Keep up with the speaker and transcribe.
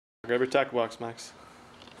grab your tackle box, Max.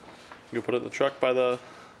 Go put it in the truck by the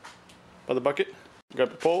bucket.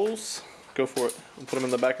 Grab your poles. Go for it. And put them in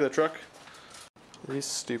the back of the truck. These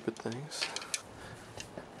stupid things.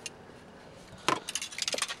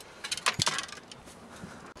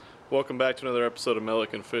 Welcome back to another episode of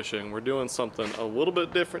Milliken Fishing. We're doing something a little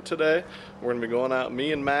bit different today. We're going to be going out,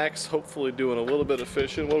 me and Max, hopefully doing a little bit of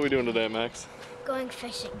fishing. What are we doing today, Max? Going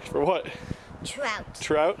fishing. For what? Trout.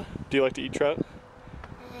 Trout? Do you like to eat trout?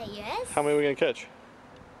 Yes. How many are we going to catch?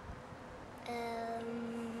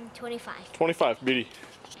 25. 25, beauty.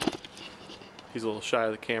 He's a little shy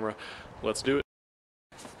of the camera. Let's do it.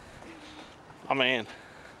 Oh man.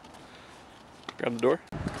 Grab the door.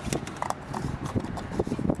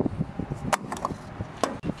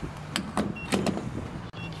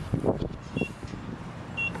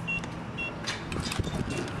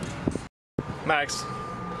 Max,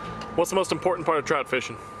 what's the most important part of trout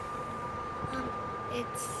fishing?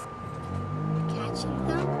 It's catching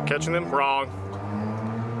them. Catching them? Wrong.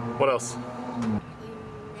 What else? You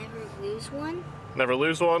never lose one. Never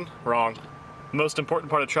lose one? Wrong. The most important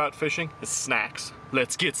part of trout fishing is snacks.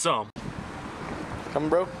 Let's get some. Come,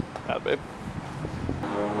 bro. Yeah, babe.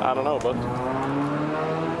 I don't know, bud.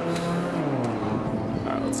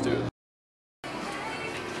 All right, let's do it.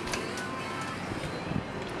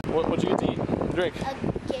 What'd you get to eat? Drink. A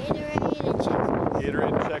Gatorade and Chex Mix.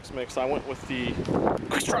 Gatorade and Chex Mix. I went with the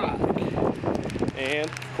Quick Strike. And,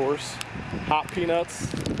 of course, hot peanuts.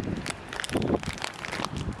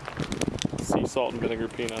 Sea salt and vinegar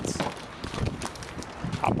peanuts.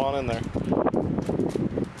 Hop on in there.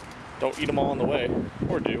 Don't eat them all on the way,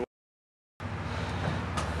 or do.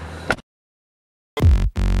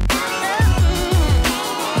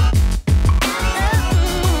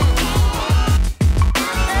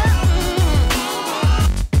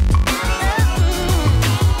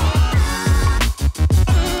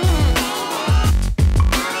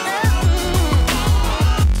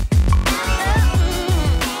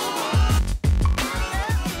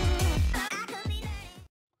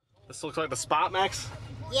 This looks like the spot, Max?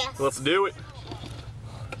 Yes. Let's do it.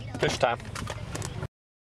 Fish time.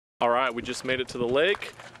 All right, we just made it to the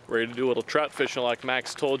lake. Ready to do a little trout fishing like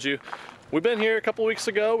Max told you. We've been here a couple weeks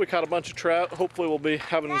ago. We caught a bunch of trout. Hopefully we'll be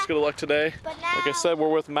having as good of luck today. But now, like I said, we're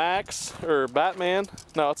with Max, or Batman.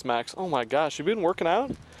 No, it's Max. Oh my gosh, you've been working out?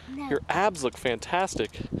 no. Your abs look fantastic.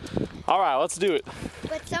 All right, let's do it.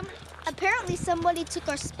 But apparently somebody took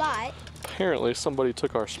our spot. Apparently somebody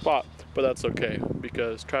took our spot, but that's okay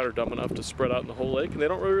because trout are dumb enough to spread out in the whole lake and they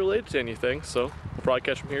don't really relate to anything, so we'll probably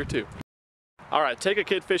catch them here too. All right, take a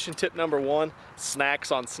kid fishing tip number 1,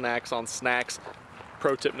 snacks on snacks on snacks.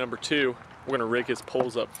 Pro tip number 2, we're gonna rig his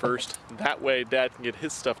poles up first. That way Dad can get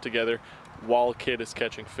his stuff together while kid is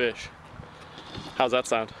catching fish. How's that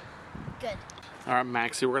sound? Good. All right,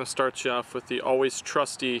 Maxie, we're gonna start you off with the always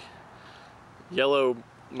trusty yellow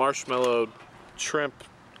marshmallow shrimp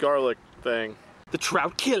garlic thing. The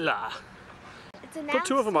Trout Killer. Put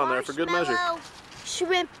 2 of them on there for good measure.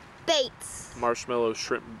 Shrimp baits. Marshmallow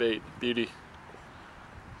shrimp bait, beauty.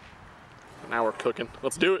 Now we're cooking.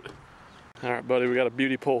 Let's do it. All right, buddy, we got a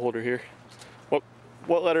beauty pole holder here.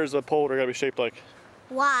 What letter is a pole holder gotta be shaped like?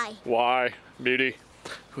 Why? Y, beauty.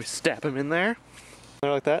 We stab him in there.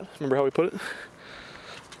 Like that. Remember how we put it?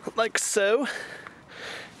 Like so.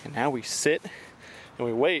 And now we sit and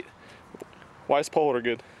we wait. Why is pole holder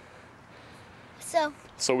good?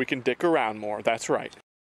 So we can dick around more, that's right.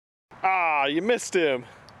 Ah, you missed him.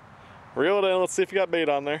 Reel it in, let's see if you got bait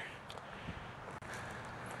on there.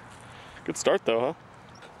 Good start though, huh?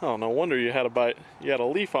 Oh, no wonder you had a bite. You had a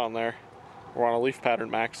leaf on there. We're on a leaf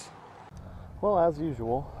pattern, Max. Well, as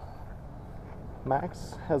usual,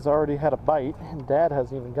 Max has already had a bite and Dad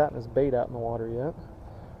hasn't even gotten his bait out in the water yet.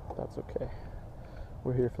 That's okay.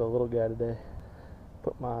 We're here for the little guy today.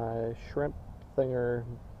 Put my shrimp thinger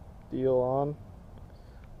deal on.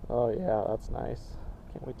 Oh yeah, that's nice.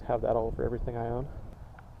 Can't wait to have that all over everything I own.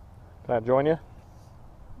 Can I join you?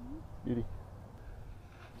 Beauty.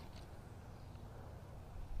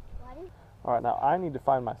 All right, now I need to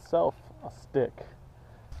find myself a stick.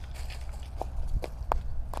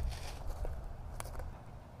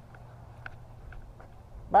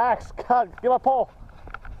 Max, God, get my pole.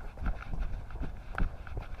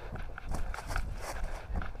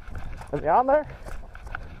 Is he on there?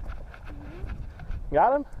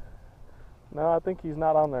 Got him? No, I think he's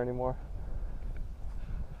not on there anymore.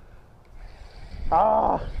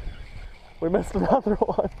 Ah! We missed another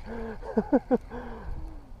one.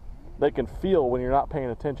 They can feel when you're not paying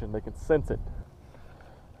attention. They can sense it.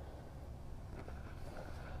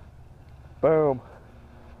 Boom.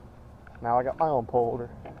 Now I got my own pole holder.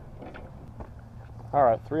 All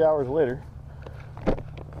right, 3 hours later,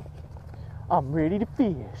 I'm ready to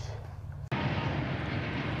fish.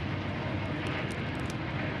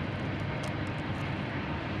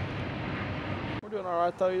 We're doing all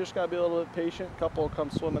right though. You just gotta be a little bit patient. A couple will come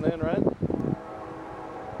swimming in, right?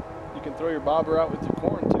 You can throw your bobber out with your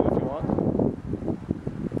corn too if you want.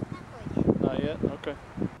 Not yet? Okay.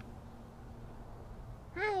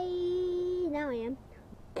 Hi, now I am.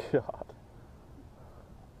 God.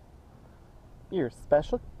 You're a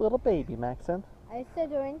special little baby, Maxon. Are you still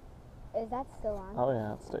doing? Is that still on? Oh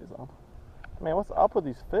yeah, it stays on. Man, what's up with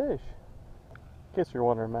these fish? In case you're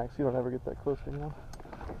wondering, Max, you don't ever get that close to anyone.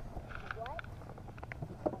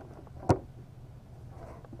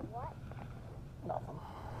 What? Nothing.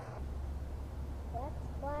 That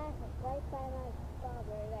splash is right by my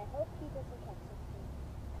bobber. I hope he doesn't catch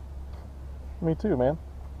it. Me too, man.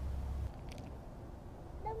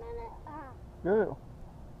 No, no, no. Ah. Girl.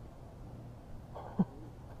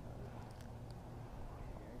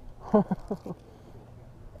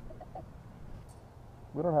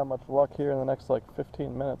 We don't have much luck here in the next like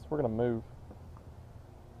 15 minutes. We're gonna move.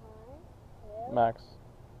 1, 2. Max,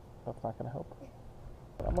 that's not gonna help.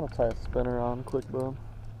 I'm gonna tie a spinner on, click boom.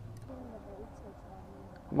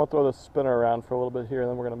 I'm gonna throw this spinner around for a little bit here and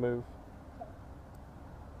then we're gonna move.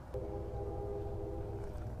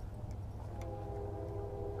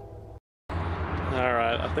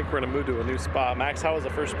 Alright, I think we're gonna move to a new spot. Max, how was the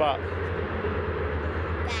first spot?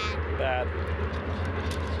 Bad. Bad.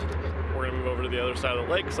 We're gonna move over to the other side of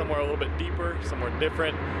the lake, somewhere a little bit deeper, somewhere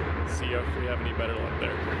different. See if we have any better luck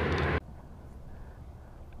there.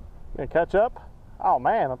 You gonna catch up? Oh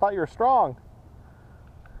man, I thought you were strong.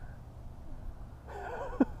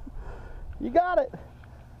 You got it.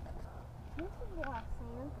 This is a lot of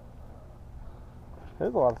sand.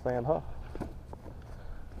 There's a lot of sand, huh?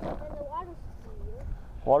 And the water's clear.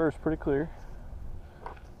 Water's pretty clear.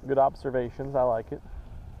 Good observations, I like it.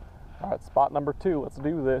 All right, spot number 2, let's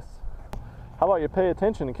do this. How about you pay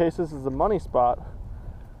attention in case this is a money spot,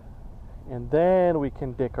 and then we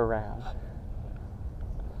can dick around.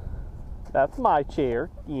 That's my chair,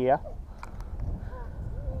 yeah.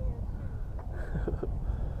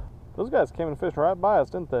 Those guys came and fished right by us,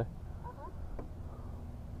 didn't they?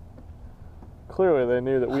 Clearly they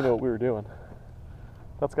knew that we knew what we were doing.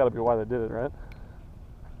 That's got to be why they did it, right?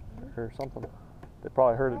 Or something. They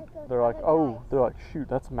probably heard it. They're like, oh, they're like, shoot,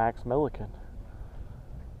 that's Max Milliken.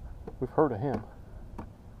 We've heard of him.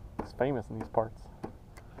 He's famous in these parts.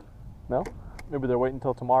 No? Maybe they're waiting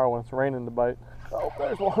until tomorrow when it's raining to bite. Oh,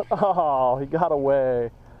 there's one. Oh, he got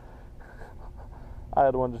away. I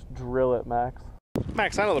had one just drill it, Max.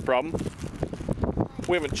 Max, I know the problem.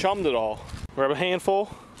 We haven't chummed at all. Grab a handful.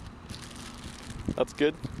 That's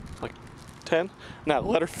good. Like 10. Now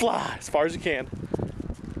let her fly as far as you can.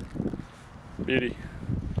 Beauty.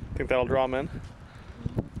 Think that'll draw them in?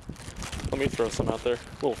 Let me throw some out there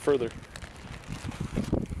a little further.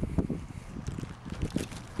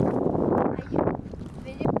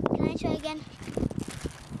 Can I try again?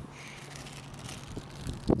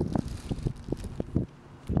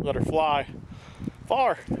 Let her fly.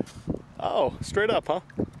 Far. Oh, straight up, huh?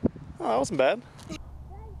 Oh, that wasn't bad.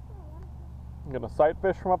 I'm gonna sight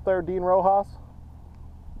fish from up there, Dean Rojas.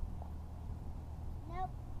 Nope.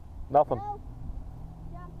 Nothing. Nope.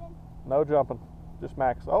 Jumping. No jumping. Just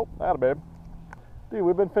Max. Oh, that a babe. Dude,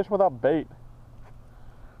 we've been fishing without bait.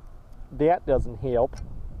 That doesn't help.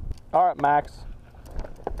 All right, Max.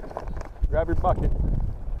 Grab your bucket.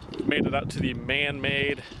 Made it out to the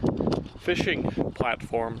man-made fishing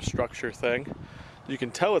platform structure thing. You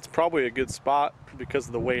can tell it's probably a good spot because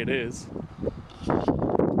of the way it is.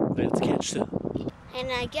 Let's catch it.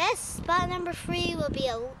 And I guess spot number 3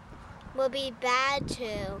 will be bad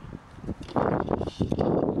too.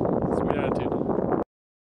 Sweet attitude.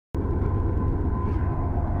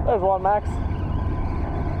 There's one, Max.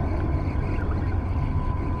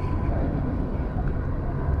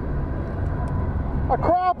 A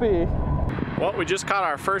crappie. Well, we just caught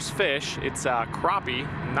our first fish. It's a crappie,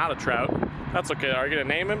 not a trout. That's okay. Are you gonna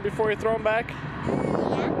name him before you throw him back?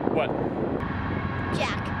 Yeah. What?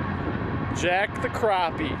 Jack. Jack the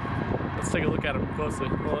crappie. Let's take a look at him closely.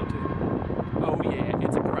 Hold up to you. Oh yeah,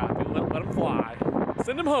 it's a crappie. Let him fly.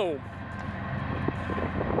 Send him home.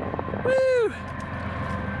 Woo!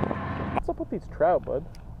 What's up with these trout, bud?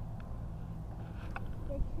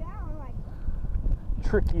 The trout, like,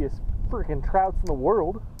 Trickiest freaking trouts in the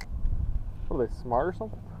world. What are they, smart or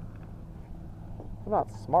something? They're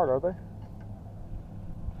not smart, are they?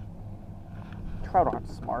 Trout aren't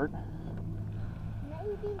smart.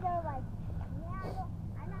 maybe they're like, yeah,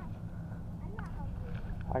 I'm not hungry.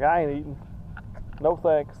 Like, I ain't eating. No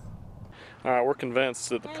thanks. Alright, we're convinced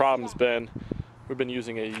that the problem's been we've been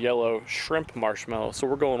using a yellow shrimp marshmallow, so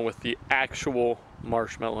we're going with the actual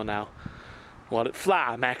marshmallow now. Let it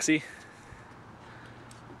fly, Maxie.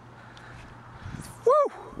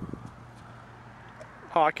 Woo!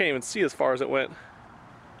 Oh, I can't even see as far as it went. Me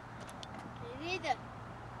neither.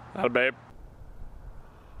 Not a babe.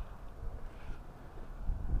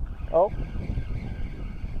 Oh.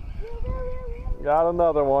 Got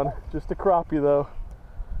another one. Just a crappie though.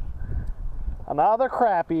 Another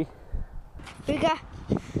crappie. We got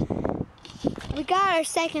our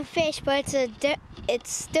second fish, but it's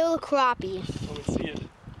still a crappie. Let me see it.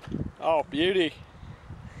 Oh, beauty.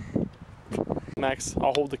 Max,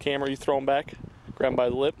 I'll hold the camera. You throw him back. Grab him by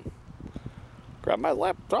the lip. Grab my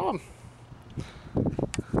lip. Throw him.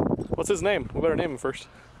 What's his name? We better name him first.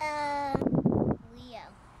 Leo.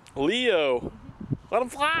 Leo. Let him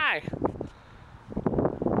fly.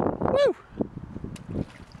 Woo!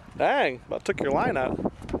 Dang, about took your line out.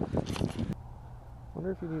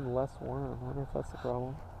 Wonder if you need less worm. I wonder if that's the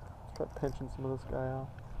problem. Let's try pinching some of this guy out.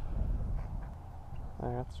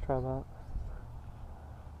 Alright, let's try that.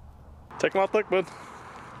 Take him off quick, bud.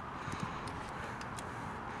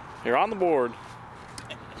 You're on the board.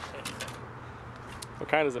 What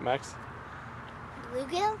kind is it, Max?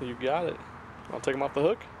 Bluegill? You got it. I'll take him off the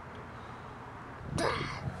hook.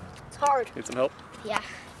 It's hard. Need some help? Yeah.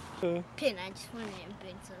 Ben, I just want to name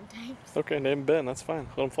Ben sometimes. Okay, name Ben. That's fine.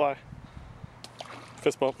 Let him fly.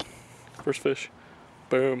 Fist bump. First fish.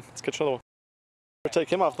 Boom. Let's catch another one. Take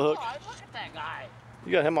him off the hook. Oh, look at that guy.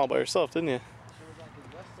 You got him all by yourself, didn't you?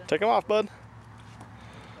 Take him off, bud.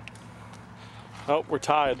 Oh, we're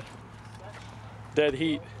tied. Dead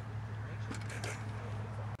heat.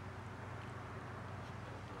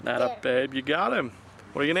 That up, babe. You got him.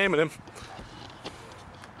 What are you naming him?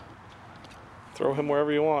 Throw him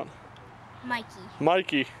wherever you want. Mikey.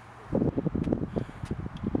 Mikey.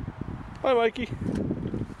 Hi, Mikey.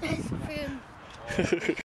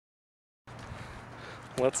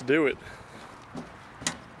 Let's do it.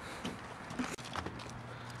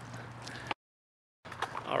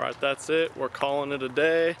 Alright, that's it. We're calling it a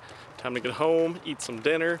day. Time to get home, eat some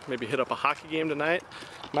dinner, maybe hit up a hockey game tonight.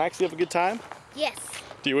 Max, you have a good time? Yes.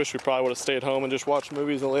 Do you wish we probably would have stayed home and just watched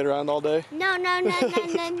movies and laid around all day? No.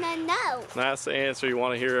 That's the answer you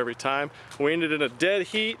want to hear every time. We ended in a dead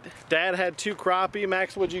heat. Dad had 2 crappie.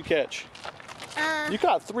 Max, what'd you catch? You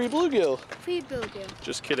caught 3 bluegill. 3 bluegill.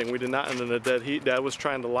 Just kidding, we did not end in a dead heat. Dad was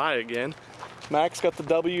trying to lie again. Max got the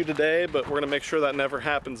W today, but we're gonna make sure that never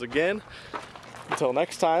happens again. Until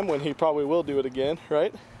next time, when he probably will do it again,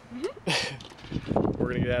 right?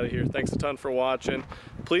 We're gonna get out of here. Thanks a ton for watching.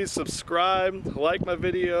 Please subscribe, like my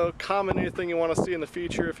video, comment anything you want to see in the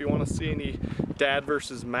future if you want to see any Dad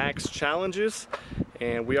versus Max challenges.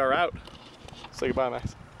 And we are out. Say goodbye,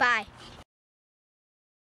 Max. Bye.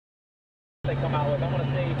 They come out with, I want to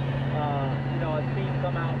see, a scene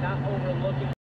come out not overlooking